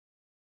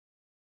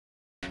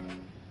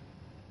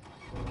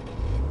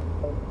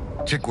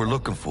Chick we're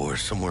looking for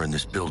is somewhere in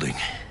this building.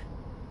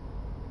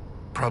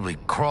 Probably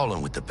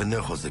crawling with the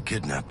pendejos that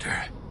kidnapped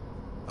her.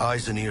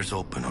 Eyes and ears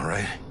open, all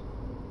right?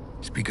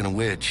 Speaking of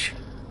which,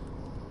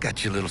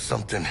 got you a little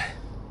something.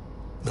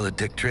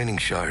 Militech training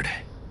shard.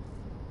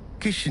 In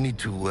case you need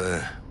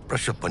to,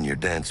 brush up on your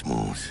dance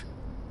moves.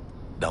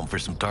 Down for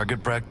some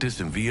target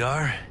practice in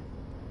VR?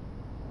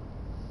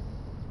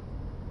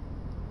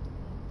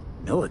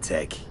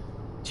 Militech?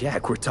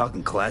 Jack, we're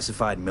talking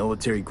classified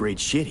military-grade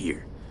shit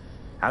here.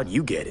 How'd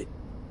you get it?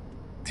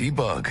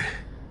 T-Bug.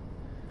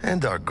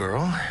 And our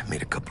girl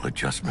made a couple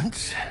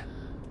adjustments.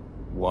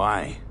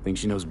 Why? Think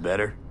she knows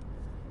better?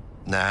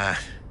 Nah.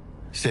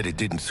 Said it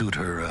didn't suit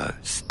her,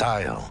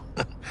 style.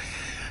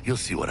 You'll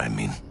see what I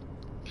mean.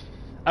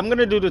 I'm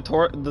gonna do the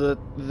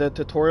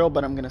tutorial,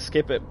 but I'm gonna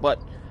skip it.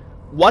 But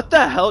what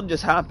the hell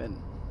just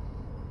happened?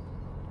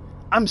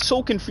 I'm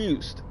so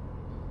confused.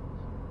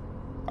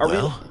 Are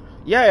we?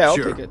 Yeah, I'll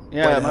take it.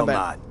 Yeah, my bad.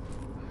 Not?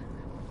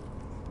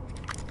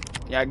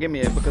 Yeah, give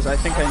me it because I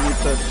think I need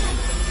to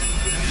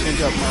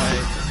change up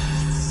my.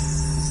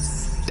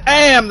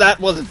 Damn, that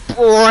was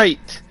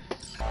bright.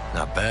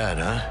 Not bad,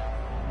 huh?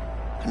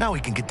 Now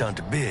we can get down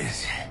to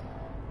biz.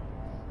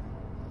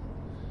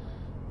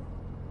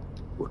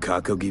 Will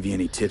Kako give you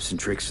any tips and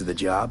tricks for the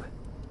job?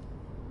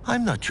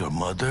 I'm not your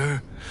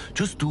mother.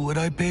 Just do what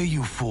I pay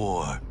you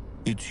for.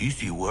 It's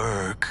easy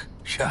work.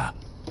 Sha.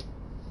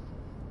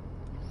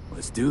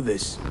 Let's do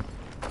this.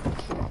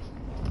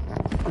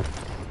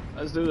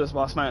 Let's do this,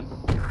 boss man.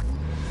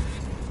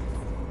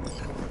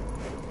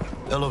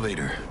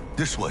 Elevator.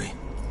 This way.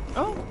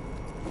 Oh.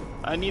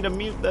 I need to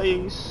mute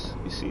these.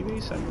 You see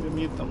these? I need to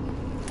mute them.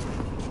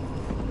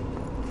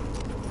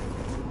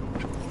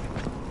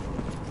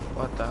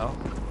 What the hell?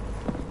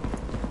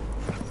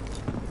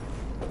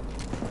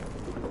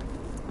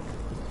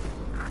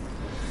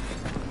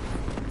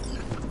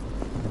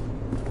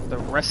 The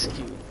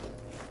rescue.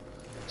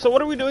 So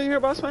what are we doing here,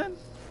 boss man?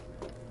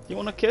 You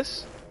want a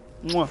kiss?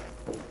 Mwah.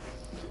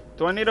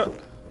 Do I need a...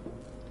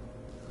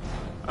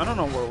 I don't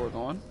know where we're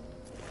going.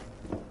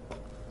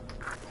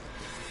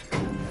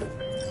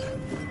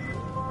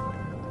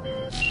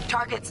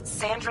 Target's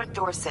Sandra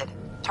Dorset.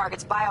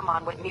 Target's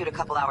biomon went mute a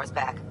couple hours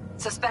back.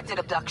 Suspected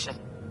abduction.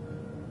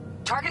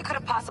 Target could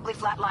have possibly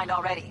flatlined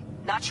already.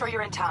 Not sure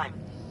you're in time.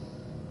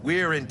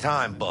 We're in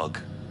time, Bug.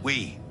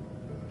 We.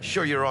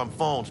 Sure you're on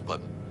phones,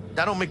 but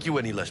that don't make you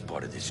any less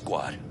part of this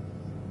squad.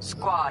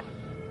 Squad.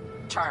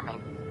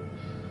 Charming.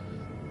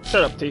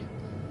 Shut up, T.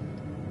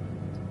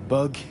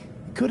 Bug,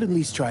 you could at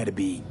least try to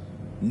be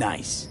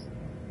nice.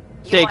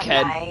 You want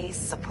nice,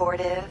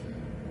 supportive?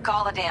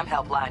 Call a damn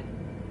helpline.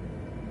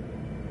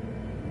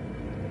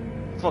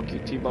 Fuck you,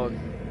 T-Bug.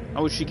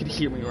 I wish you could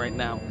hear me right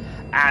now.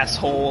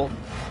 Asshole.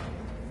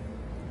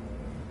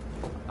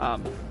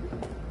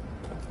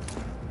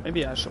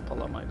 Maybe I should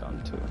pull out my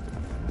gun, too.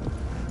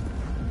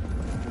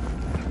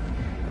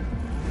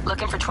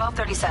 Looking for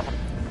 1237.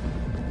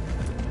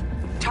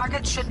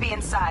 Target should be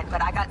inside,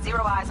 but I got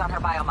zero eyes on her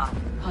biomon.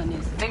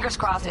 Fingers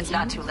crossed it's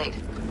not too late.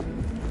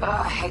 Ugh,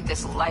 I hate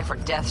this life or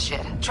death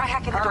shit. Try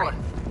hacking the door.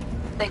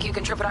 Think you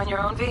can trip it on your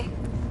own, V?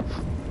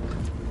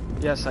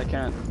 Yes, I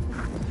can.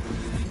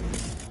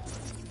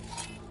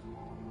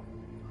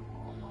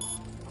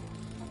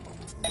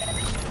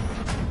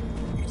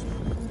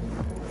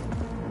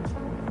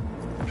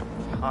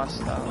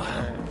 Hostile.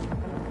 Okay.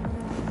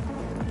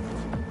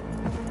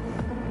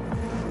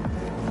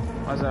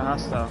 Why is that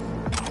hostile?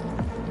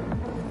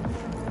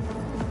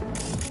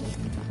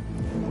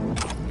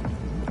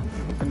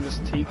 You can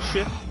just take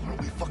shit? Are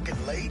we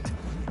fucking late?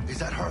 Is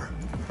that her?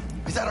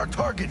 Is that our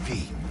target,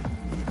 V?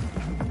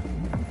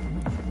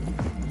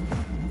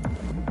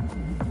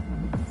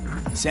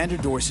 Sandra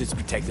Dorset's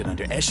protected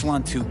under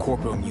Echelon 2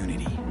 Corpo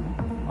Immunity.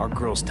 Our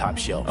girl's top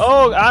shelf.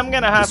 Oh, I'm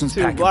gonna have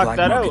to block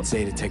that out.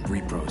 Say to tech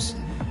repros.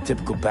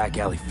 Typical back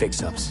alley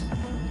fix-ups.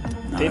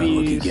 Not a Titties.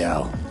 looky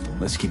gal.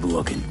 Let's keep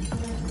looking.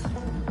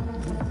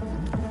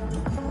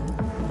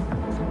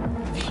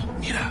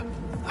 Mira,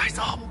 eyes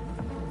up.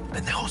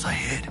 Pendejos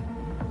ahead.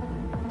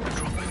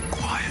 Drop it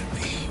quiet,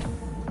 V.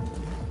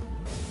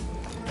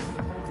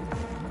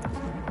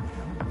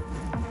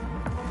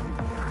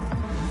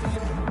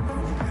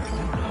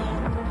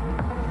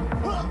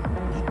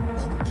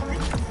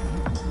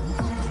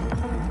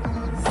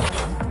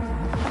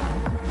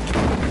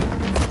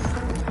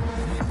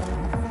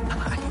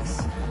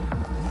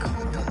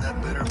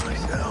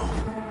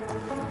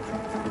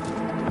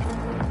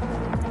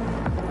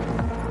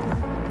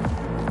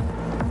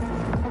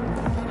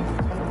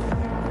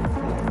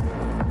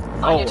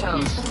 On your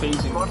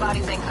toes. More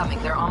bodies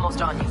incoming. They're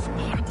almost on you.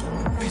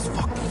 Please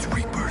fuck these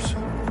Reapers.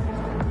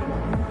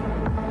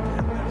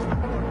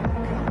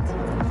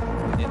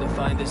 Need to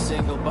find a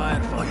single buyer.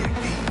 Oh, yeah,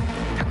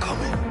 they're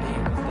coming.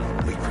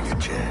 Wait for your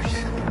chance.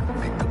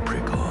 Pick the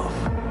prick off.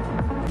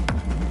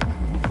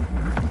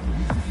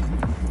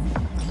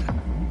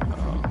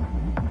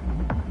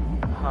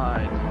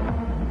 Hide.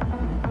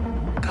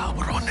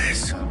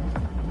 Cabrones.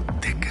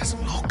 Thick as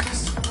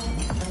locusts.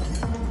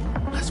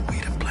 Let's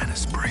wait and plan a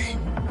spree.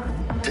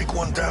 Take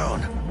one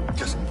down.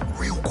 Just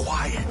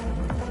quiet.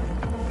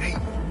 Hey,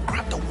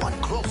 grab the one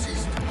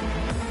closest.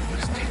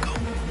 Let's take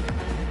him.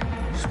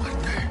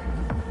 Suerte.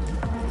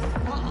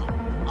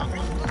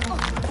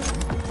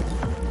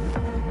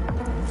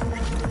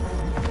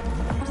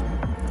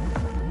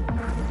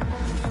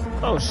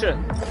 Oh shit.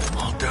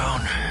 All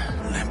down.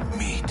 Limp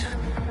meat.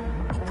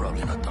 But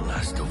probably not the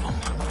last of them.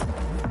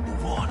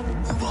 Move on.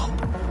 Move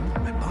up.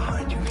 Right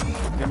behind you, V.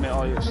 Give me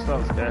all your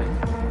stuff, guy.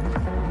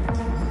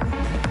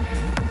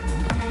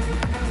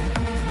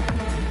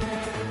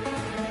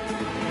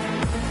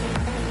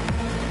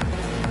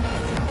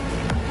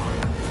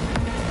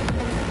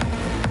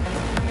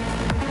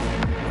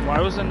 Why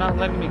was it not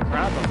letting me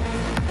grab him?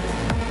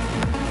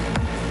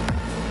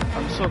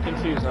 I'm so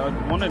confused. I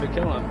wanted to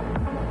kill him.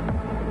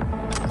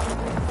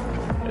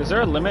 Is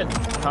there a limit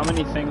how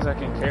many things I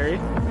can carry?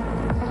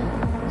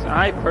 'Cause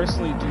I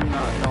personally do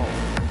not know.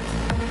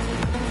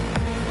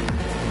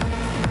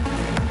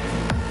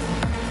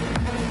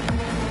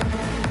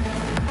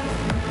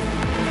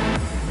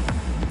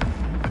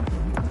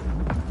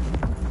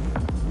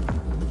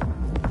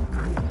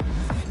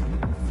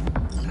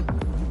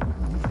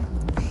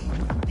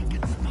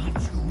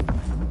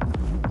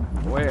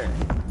 Where?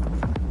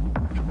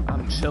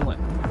 I'm chilling.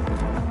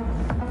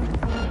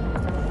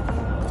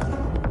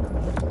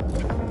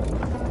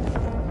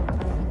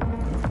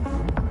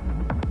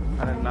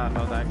 I did not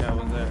know that guy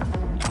was there.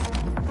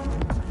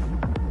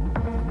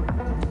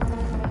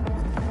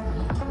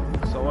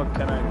 So what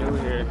can I do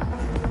here?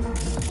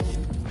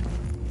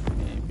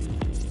 Maybe,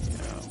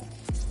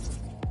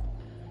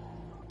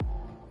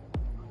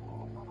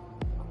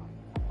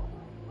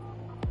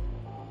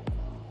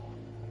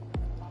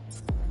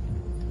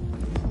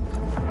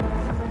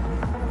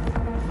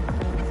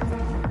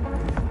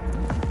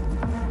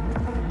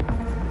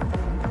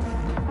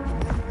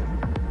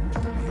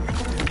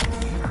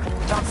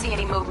 Don't see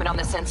any movement on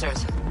the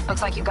sensors.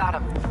 Looks like you got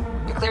him.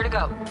 You're clear to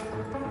go.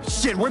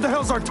 Shit, where the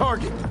hell's our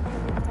target?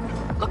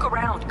 Look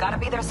around. Gotta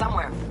be there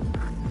somewhere.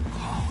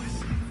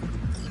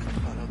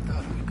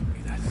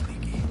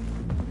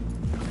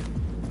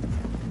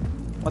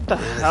 what the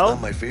That's hell?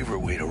 not my favorite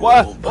way to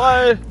What? roll,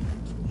 but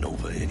What?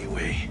 Nova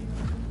anyway.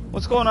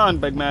 What's going on,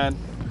 big man?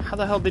 How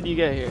the hell did you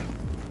get here?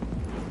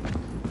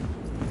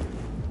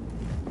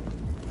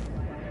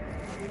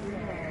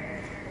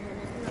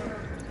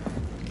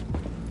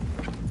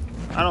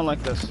 I don't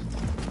like this.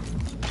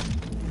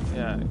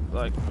 Yeah,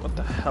 like, what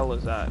the hell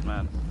is that,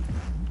 man?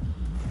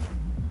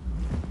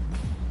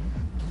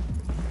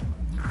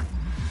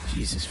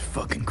 Jesus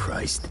fucking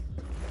Christ.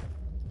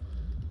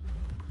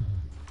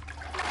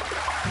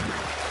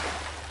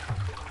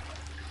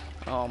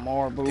 Oh,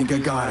 more boobies,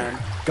 Think I got man.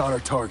 her. Got our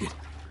target.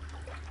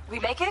 We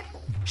make it?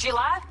 She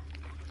alive?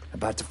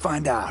 About to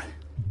find out.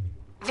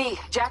 V,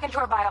 jack into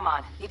her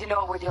biomon. Need to know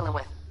what we're dealing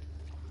with.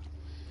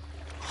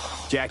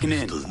 Jacking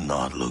in. Does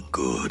not look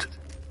good.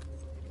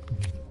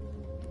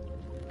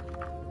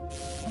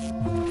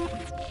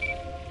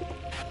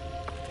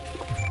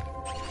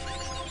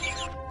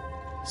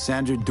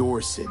 Sandra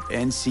Dorset,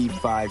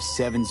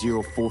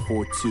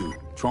 NC570442.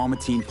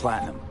 Traumatine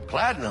Platinum.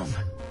 Platinum?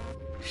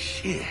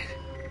 Shit.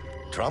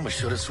 Trauma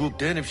should have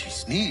swooped in if she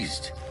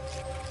sneezed.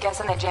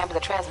 Guessing they jammed the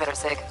transmitter,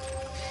 Sig.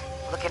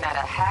 Looking at a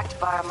hacked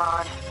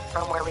biomon,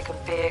 firmware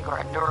reconfig, or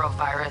a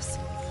neurovirus.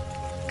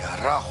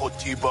 Carajo,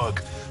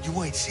 T-Bug.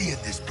 You ain't seeing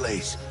this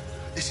place.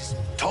 This is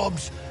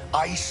tubs,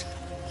 ice,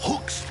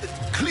 hooks, and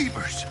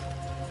cleavers.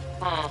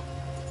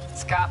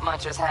 Scott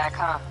Muncher's hack,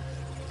 huh?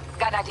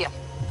 Got an idea.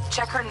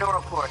 Check her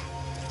neural cord.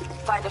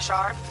 Find a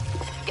shard.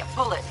 Get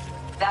bullet.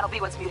 That'll be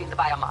what's muting the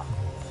biomon.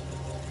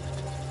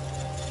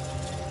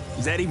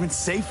 Is that even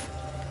safe?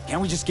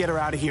 Can't we just get her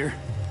out of here?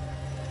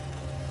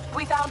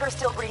 We found her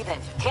still breathing.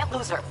 Can't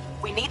lose her.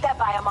 We need that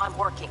biomon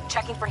working,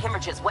 checking for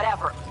hemorrhages,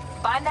 whatever.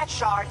 Find that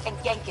shard and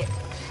yank it.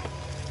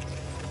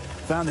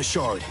 Found the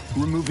shard.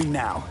 Removing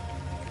now.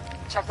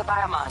 Check the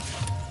biomon.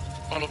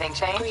 Anything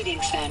change?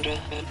 Greetings, Sandra.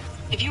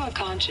 If you are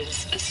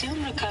conscious,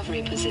 assume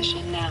recovery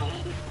position now.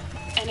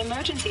 An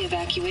emergency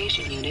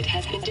evacuation unit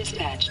has been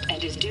dispatched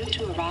and is due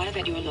to arrive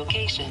at your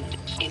location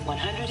in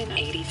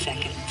 180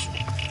 seconds.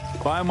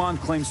 Biomon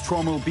claims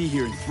trauma will be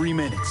here in 3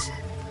 minutes.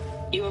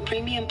 Your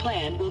premium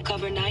plan will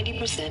cover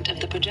 90% of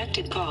the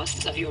projected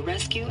costs of your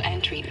rescue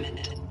and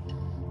treatment.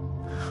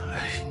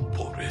 Ay,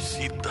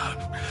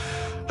 pobrecita.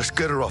 Let's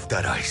get her off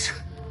that ice.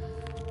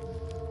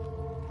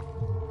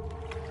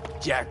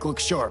 Jack, look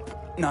sharp.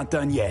 Not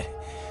done yet.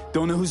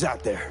 Don't know who's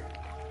out there.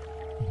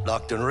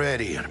 Locked and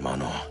ready,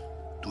 hermano.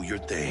 Do your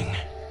thing.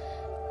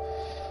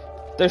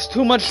 There's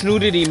too much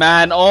nudity,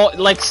 man. Oh,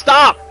 like,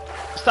 stop!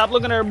 Stop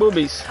looking at her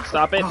boobies.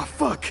 Stop it. Oh,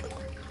 fuck.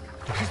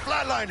 She's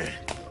flatlining.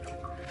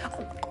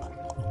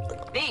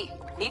 V,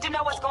 need to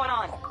know what's going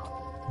on.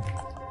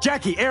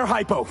 Jackie, air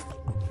hypo.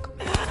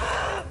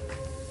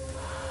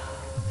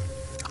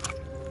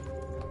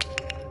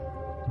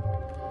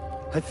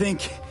 I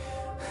think...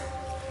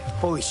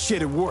 Holy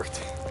shit, it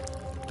worked.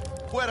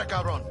 Fuera,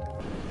 cabrón.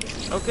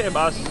 Okay,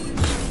 boss.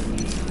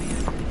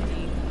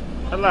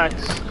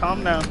 Relax.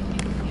 Calm down.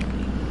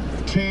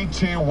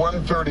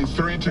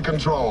 TT-133 to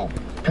control.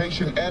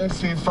 Patient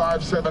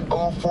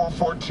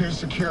NC570442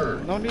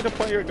 secured. No need to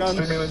point your guns.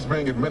 Stimulants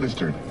being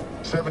administered.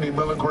 70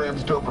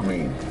 milligrams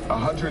dopamine,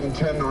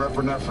 110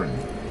 norepinephrine,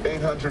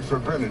 800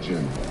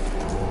 fibrinogen.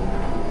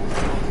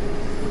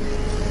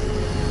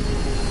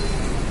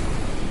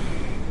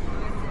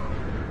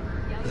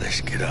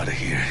 Let's get out of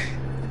here.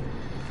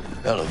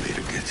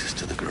 Elevator gets us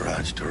to the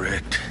garage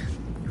direct.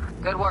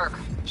 Good work.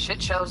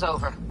 Shit show's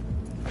over.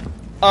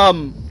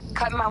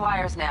 Cutting my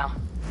wires now.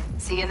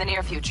 See you in the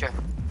near future.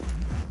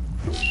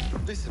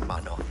 Listen,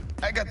 mano.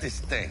 I got this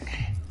thing.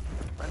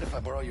 Mind if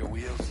I borrow your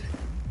wheels?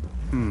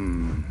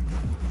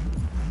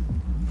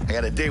 I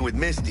got a date with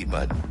Misty,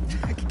 but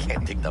I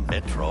can't take the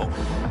metro.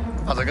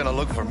 How's it gonna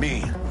look for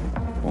me?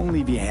 Won't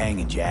leave you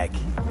hanging, Jack.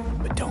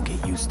 But don't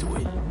get used to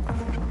it.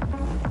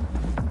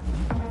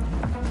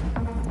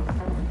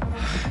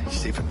 You're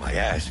saving my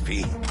ass,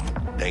 V.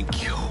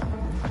 Thank you.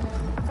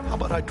 How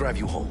about I drive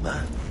you home,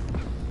 man?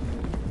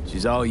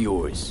 She's all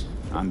yours.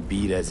 I'm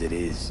beat as it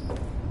is.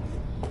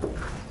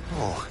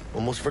 Oh,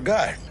 almost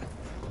forgot.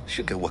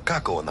 Should get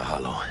Wakako in the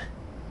hollow.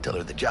 Tell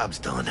her the job's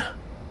done.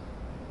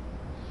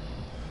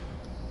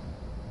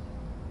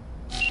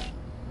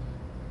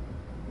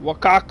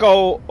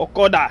 Wakako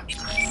Okoda.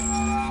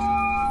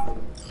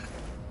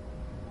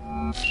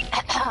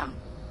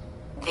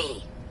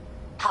 V,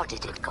 how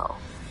did it go?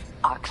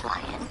 Our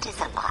client is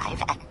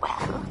alive and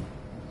well?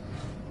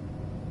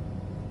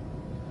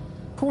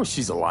 Of course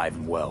she's alive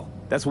and well.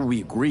 That's what we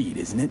agreed,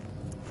 isn't it?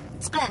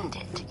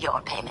 Splendid. Your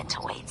payment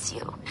awaits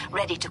you.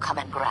 Ready to come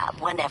and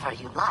grab whenever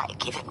you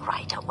like, even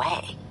right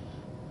away.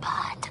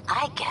 But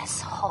I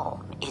guess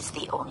home is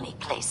the only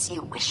place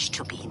you wish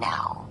to be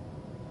now.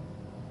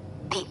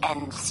 The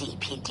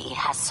NCPD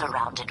has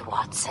surrounded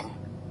Watson.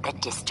 The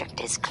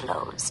district is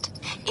closed.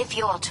 If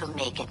you're to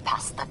make it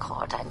past the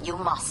cordon, you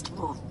must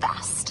move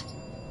fast.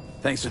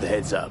 Thanks for the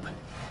heads up.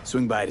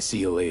 Swing by to see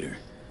you later.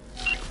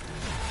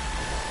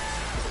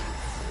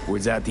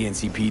 Word's out the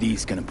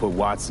NCPD's gonna put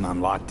Watson on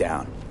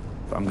lockdown.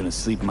 If I'm gonna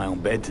sleep in my own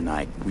bed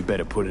tonight, we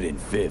better put it in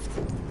 5th.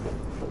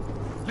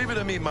 Leave it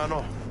to me,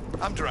 mano.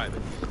 I'm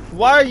driving.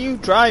 Why are you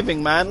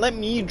driving, man? Let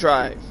me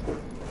drive.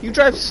 You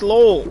drive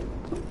slow.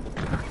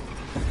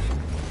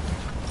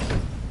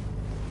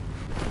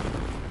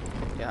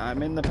 Yeah,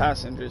 I'm in the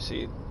passenger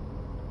seat.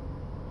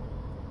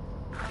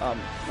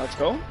 Let's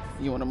go.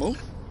 You wanna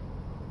move?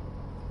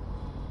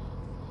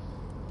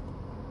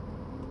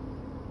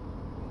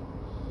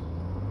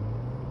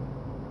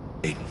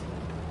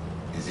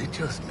 Is it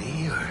just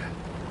me, or...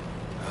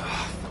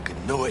 Oh,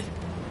 fucking knew it.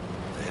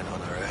 Laying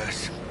on our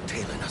ass,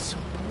 tailing us.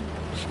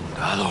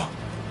 Chingado.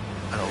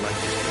 I don't like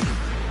this thing.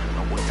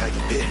 Not one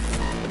tiny bit.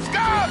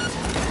 Scabs!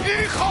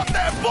 Hijo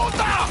de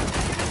puta!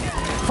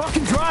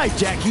 Fucking drive,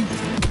 Jackie!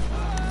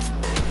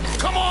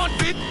 Come on,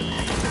 bitch!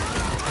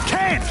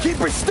 Can't! Keep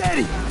her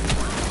steady!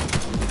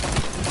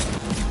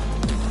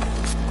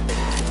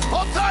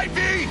 Hold tight,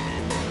 V!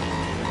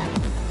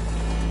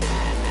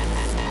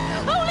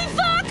 Holy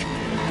fuck!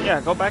 Yeah,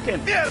 go back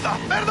in. Mierda!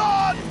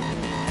 Perdón!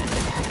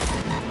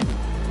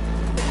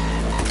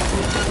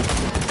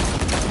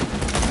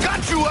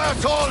 Got you,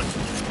 assholes!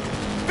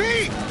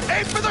 V!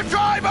 Aim for the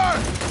driver!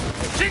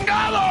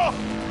 Chingado!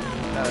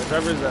 Yeah, the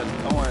driver's dead.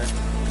 Don't worry.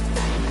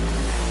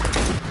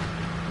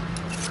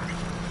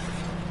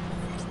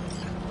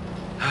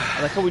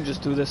 I like how we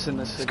just do this in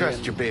the city.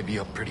 Scratched your baby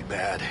up pretty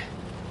bad.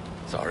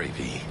 Sorry,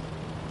 V.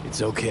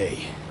 It's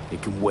okay.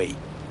 It can wait.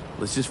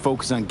 Let's just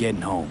focus on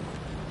getting home.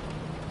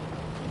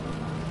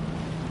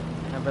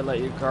 Never let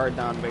your guard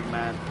down, big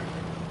man.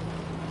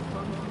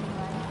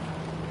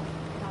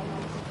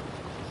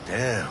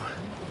 Damn.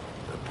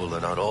 They're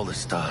pulling out all the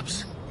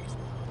stops.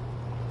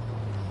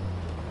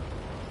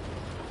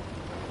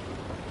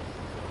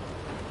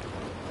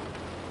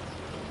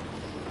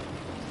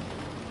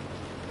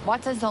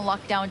 Watson's on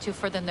lockdown to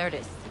further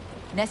notice.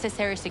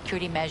 Necessary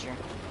security measure.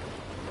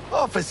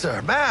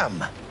 Officer,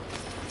 ma'am.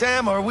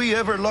 Damn, are we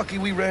ever lucky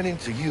we ran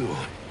into you.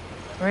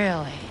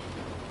 Really?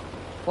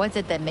 What's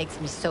it that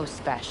makes me so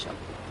special?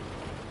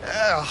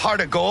 Heart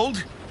of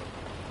gold?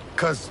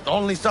 'Cause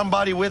only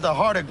somebody with a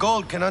heart of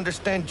gold can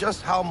understand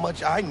just how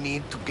much I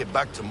need to get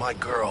back to my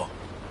girl.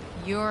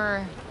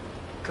 Your...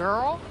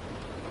 girl?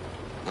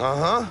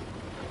 Uh-huh.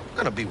 I'm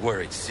gonna be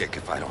worried sick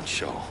if I don't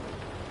show.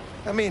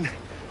 I mean,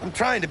 I'm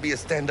trying to be a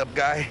stand-up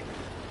guy.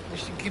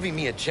 She's giving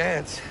me a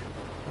chance.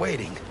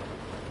 Waiting.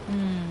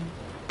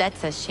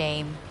 That's a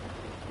shame.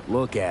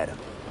 Look at him.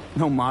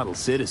 No model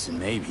citizen,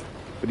 maybe.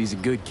 But he's a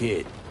good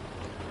kid.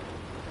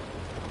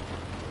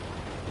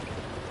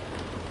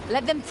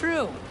 Let them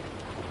through.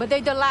 But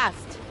they're the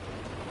last.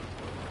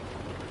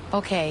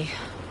 Okay,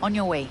 on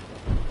your way.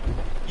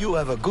 You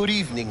have a good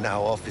evening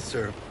now,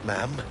 officer,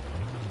 ma'am.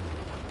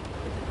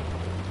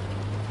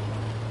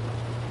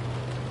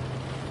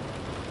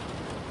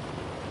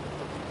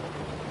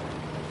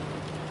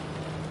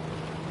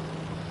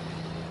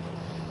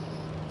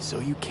 So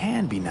you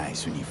can be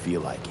nice when you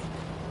feel like it.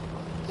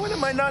 When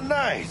am I not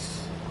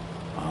nice?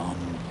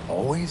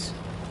 Always?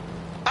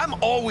 I'm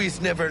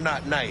always never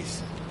not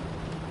nice.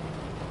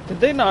 Did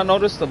they not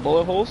notice the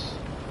bullet holes?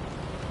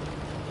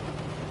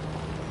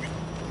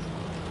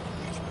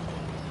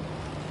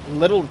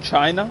 Little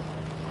China.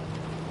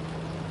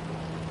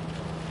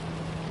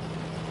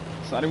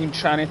 It's not even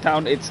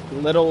Chinatown, it's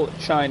Little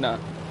China.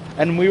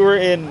 And we were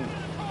in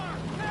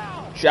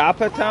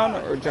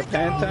Japatown or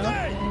Japantown.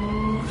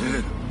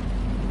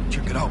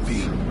 Check it out,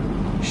 V.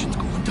 Shit's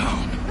going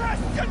down.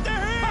 Get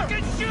there here!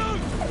 Fucking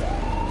shoot!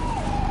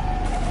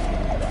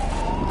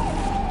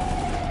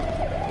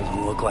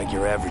 Doesn't look like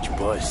your average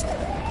bust.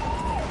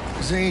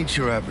 This ain't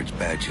your average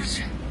badges.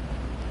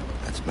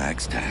 That's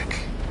Max TAC.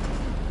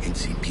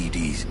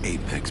 NCPD's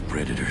apex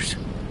predators.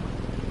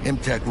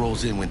 MTAC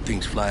rolls in when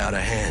things fly out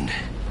of hand.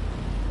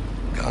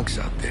 Gonks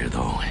out there,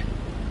 though.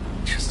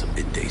 Just a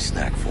midday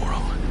snack for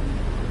them.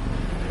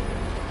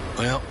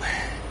 Well,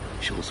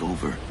 show's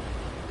over.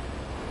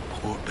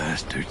 Poor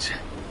bastards.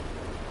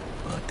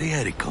 But they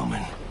had it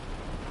coming.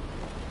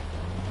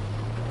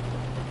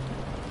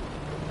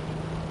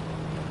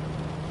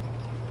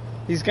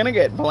 He's gonna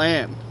get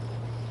blammed.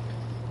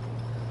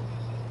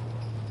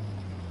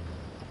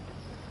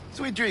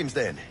 Sweet dreams,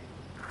 then.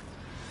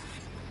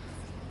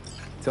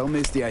 Tell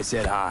Misty I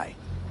said hi.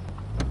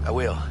 I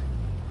will.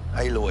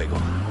 Ahí luego.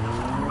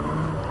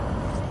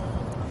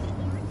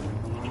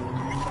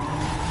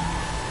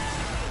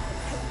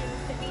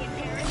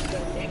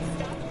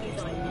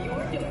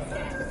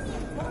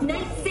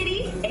 Night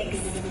City,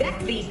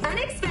 expect the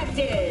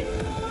unexpected.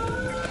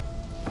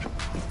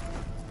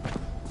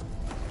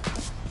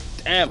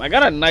 Damn, I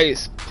got a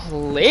nice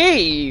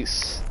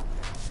place.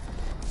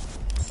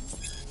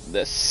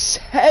 The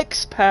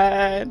sex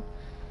pad.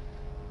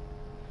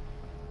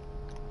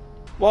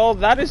 Well,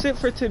 that is it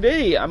for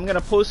today. I'm gonna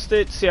post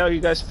it, see how you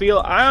guys feel.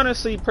 I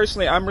honestly,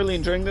 personally, I'm really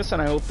enjoying this,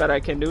 and I hope that I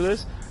can do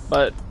this.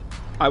 But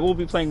I will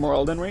be playing more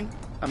Elden Ring.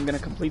 I'm gonna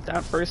complete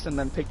that first, and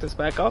then pick this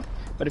back up.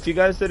 But if you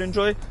guys did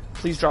enjoy,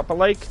 please drop a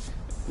like,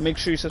 make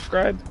sure you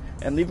subscribe,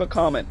 and leave a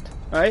comment.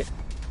 All right?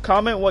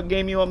 Comment what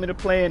game you want me to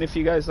play, and if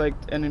you guys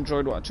liked and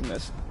enjoyed watching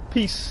this.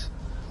 Peace.